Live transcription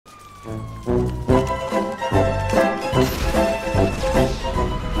Who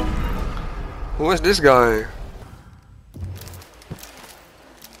is this guy?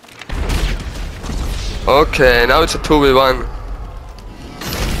 Okay, now it's a 2v1.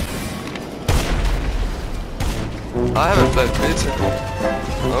 I haven't played pizza.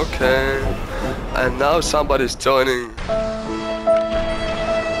 Okay. And now somebody's joining.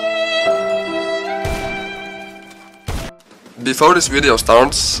 Before this video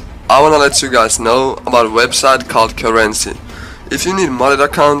starts, I wanna let you guys know about a website called Currency. If you need modded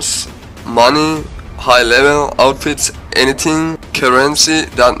accounts, money, high level, outfits, anything,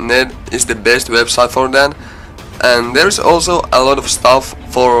 currency.net is the best website for that. And there's also a lot of stuff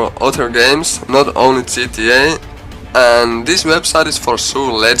for other games, not only GTA. And this website is for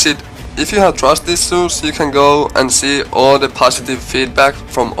sure legit. If you have trust issues, you can go and see all the positive feedback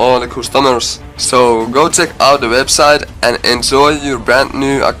from all the customers. So go check out the website and enjoy your brand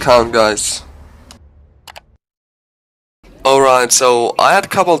new account, guys. Alright, so I had a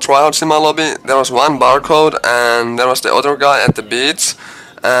couple tryhards in my lobby. There was one barcode and there was the other guy at the beach.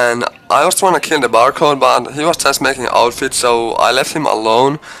 And I was trying to kill the barcode, but he was just making outfits, so I left him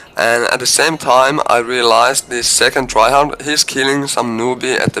alone. And at the same time I realized this second tryhard, he's killing some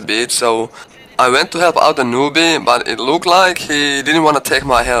newbie at the beach, so I went to help out the newbie, but it looked like he didn't want to take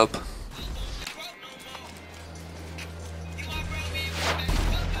my help.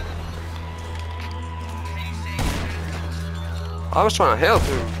 I was trying to help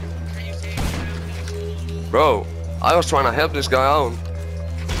him. Bro, I was trying to help this guy out.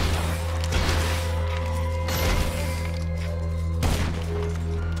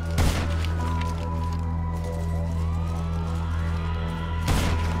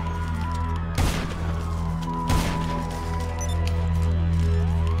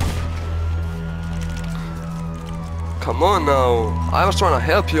 Come on now, I was trying to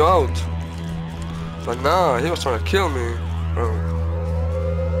help you out. But nah, he was trying to kill me, bro.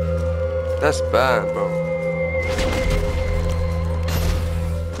 That's bad, bro.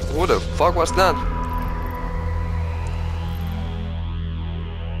 Who the fuck was that?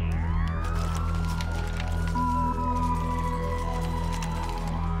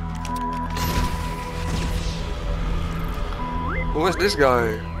 Who is this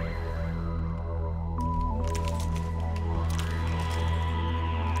guy?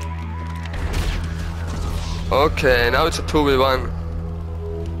 Okay, now it's a 2v1.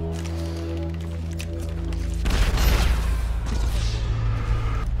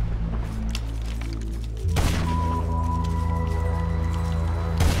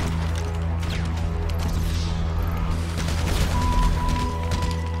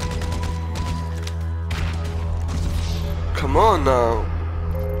 Come on now.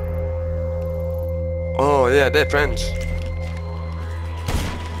 Oh yeah, they're friends.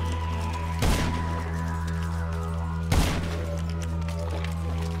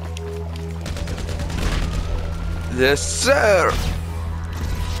 Yes, sir!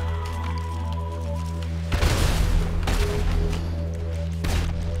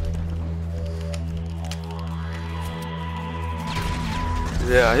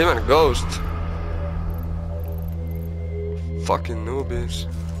 Yeah, he went a ghost. Fucking noobies.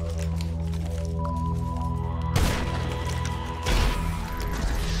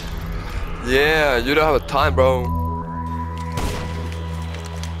 Yeah, you don't have a time, bro.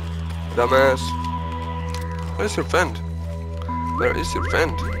 Dumbass. Where's your friend? Where is your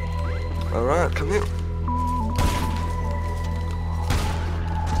friend? Alright, come here.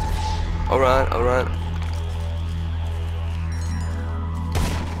 Alright, alright.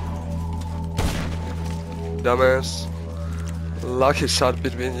 Dumbass. Lucky shot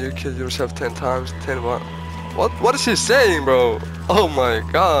between you, kill yourself 10 times, 10 what? What is he saying, bro? Oh my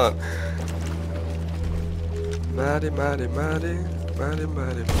god. Maddie, Maddie, Maddie, Maddie,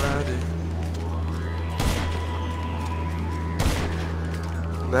 Maddie, Maddie.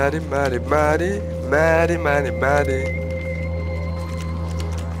 Maddie, Maddie, Maddie, Maddie, Maddie, Maddie.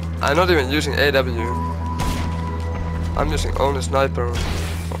 I'm not even using AW. I'm using only sniper.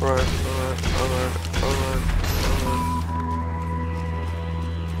 Alright, alright, alright, alright, alright.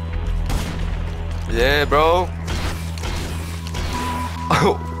 Yeah, bro.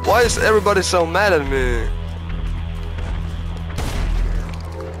 Why is everybody so mad at me?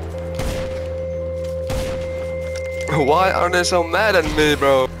 Why are they so mad at me,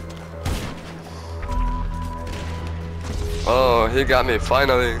 bro? Oh, he got me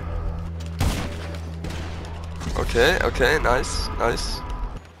finally. Okay, okay, nice, nice.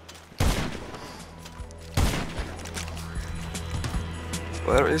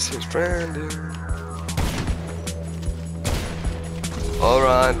 Where is his friend?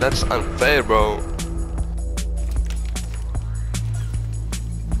 Alright, that's unfair, bro.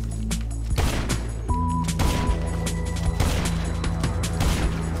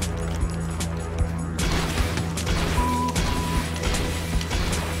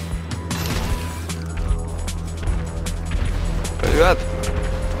 Where you at?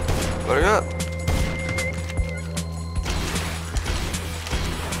 Where you at?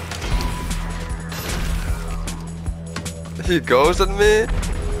 He goes at me?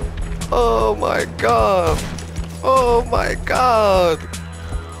 Oh my god! Oh my god!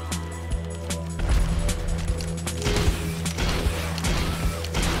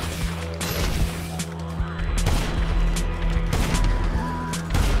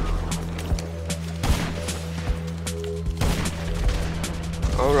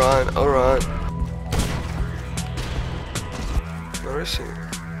 Alright, alright. Where is he?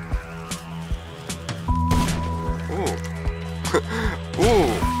 Ooh. Ooh.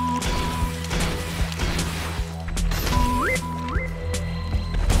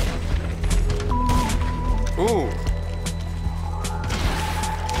 Ooh.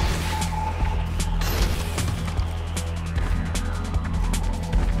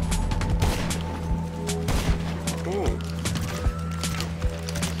 Ooh.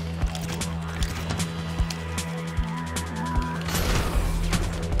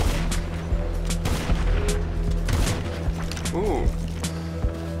 Ooh.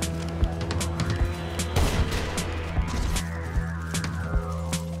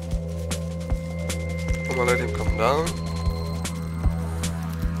 I'm gonna let him come down.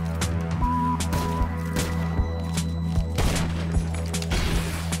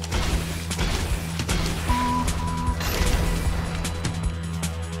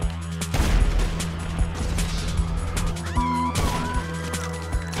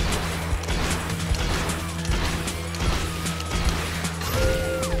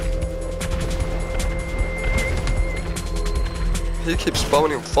 He keeps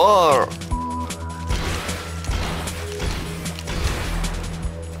spawning far.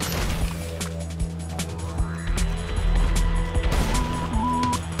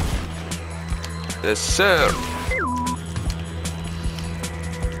 Yes, sir.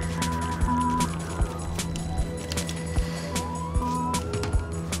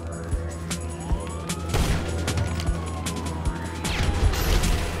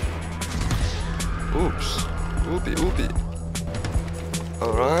 Oops. Oopie, oopie.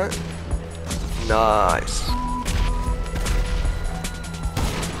 Alright. Nice.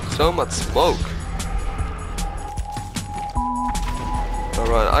 So much smoke.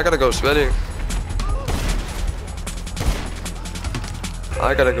 Alright, I gotta go sweating.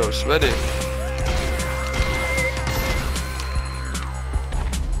 I gotta go sweating.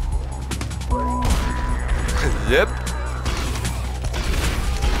 Yep.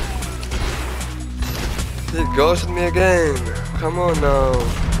 He goes at me again. Come on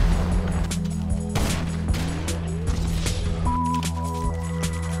now.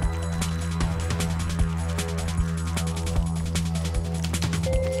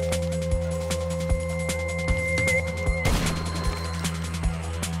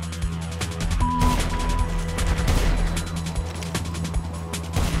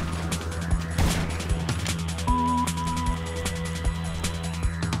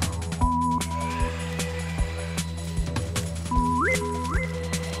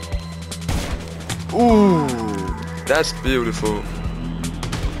 Ooh, that's beautiful.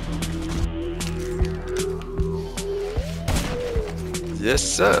 Yes,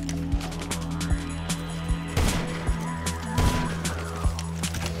 sir.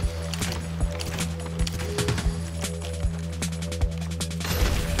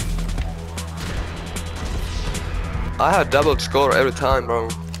 I had double score every time, bro.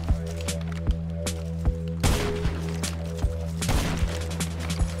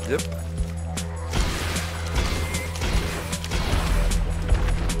 Yep.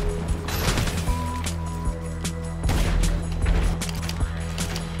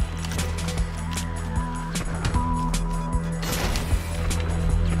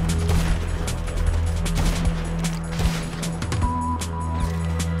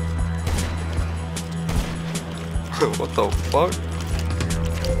 What the fuck?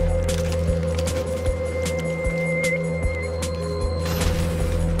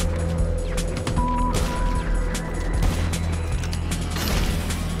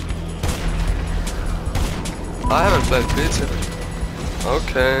 I haven't played pizza.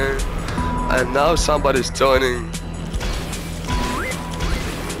 Okay. And now somebody's joining.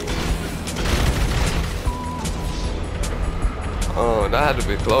 Oh, that had to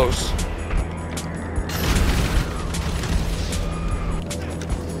be close.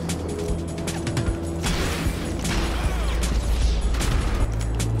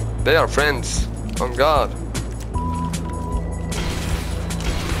 They are friends. On God.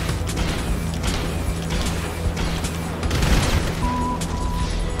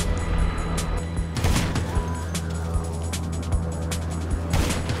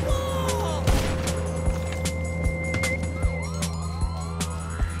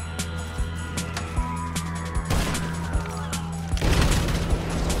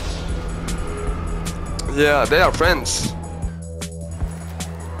 Yeah, they are friends.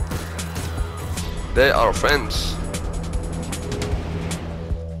 They are friends.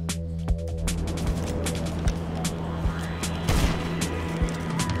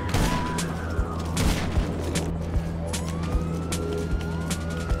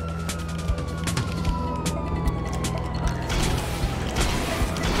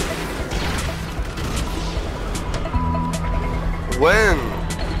 When?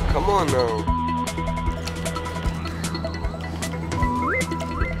 Come on now.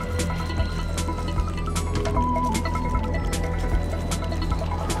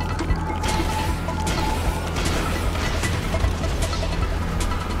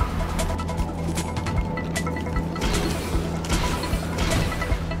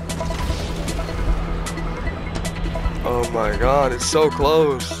 Oh my God, it's so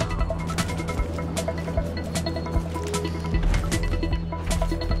close.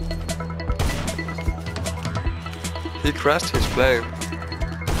 He crashed his plane.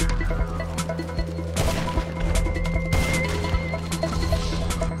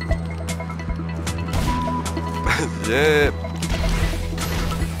 Yeah.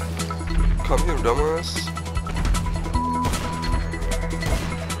 Come here, dumbass.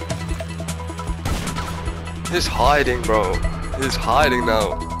 He's hiding, bro. He's hiding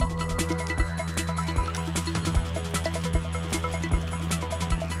now.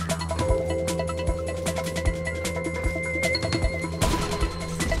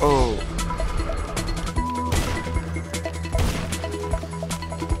 Oh.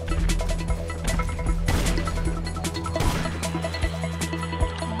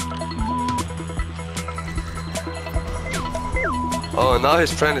 Oh, now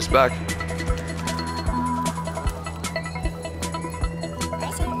his friend is back.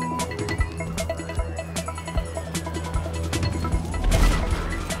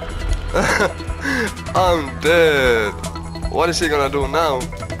 I'm dead. What is he gonna do now?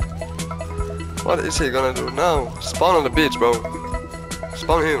 What is he gonna do now? Spawn on the beach, bro.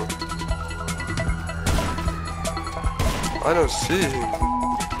 Spawn here. I don't see him.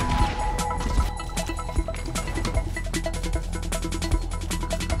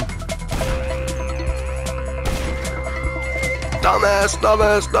 Dumbass,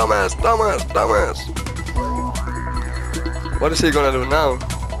 dumbass, dumbass, dumbass, dumbass. What is he gonna do now?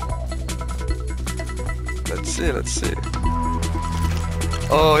 Let's see, let's see.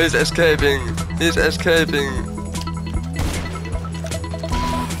 Oh, he's escaping. He's escaping.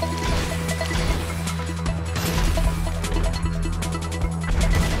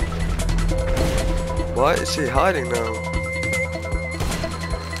 Why is he hiding now?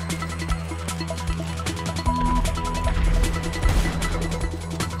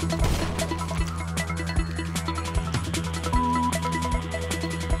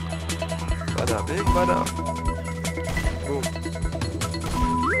 Bada bing, bada. Boom.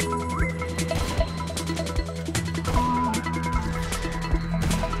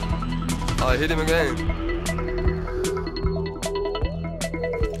 I hit him again.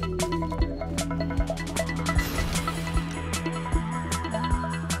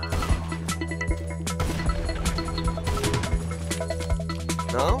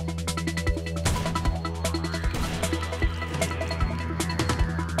 No?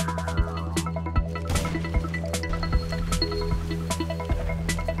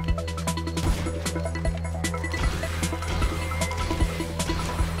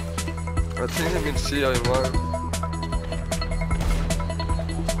 I think I'm in CI1.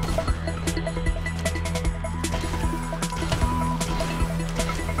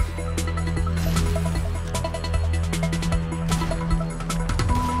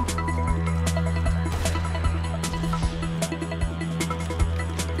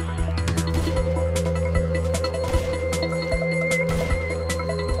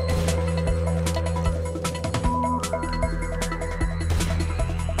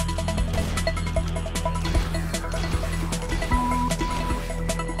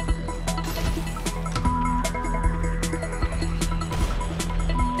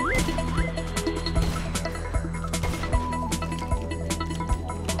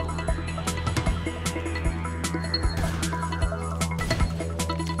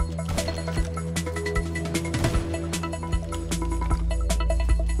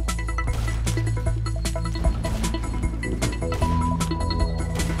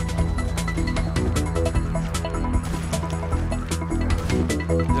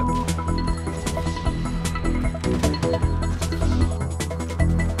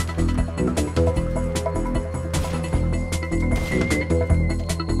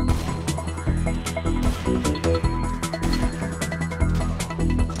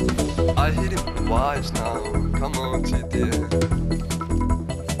 I hit him twice now. Come on, GTA.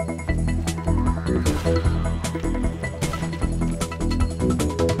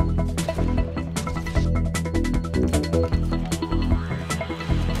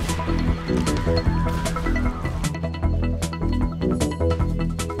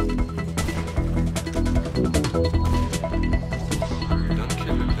 Don't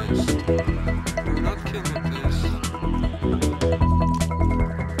kill me, please. Do not kill me, please.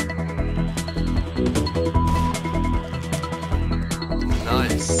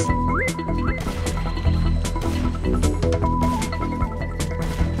 Nice.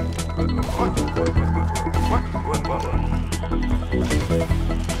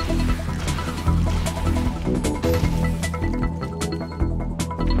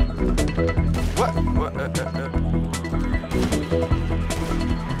 What?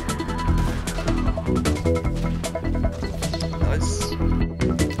 Nice.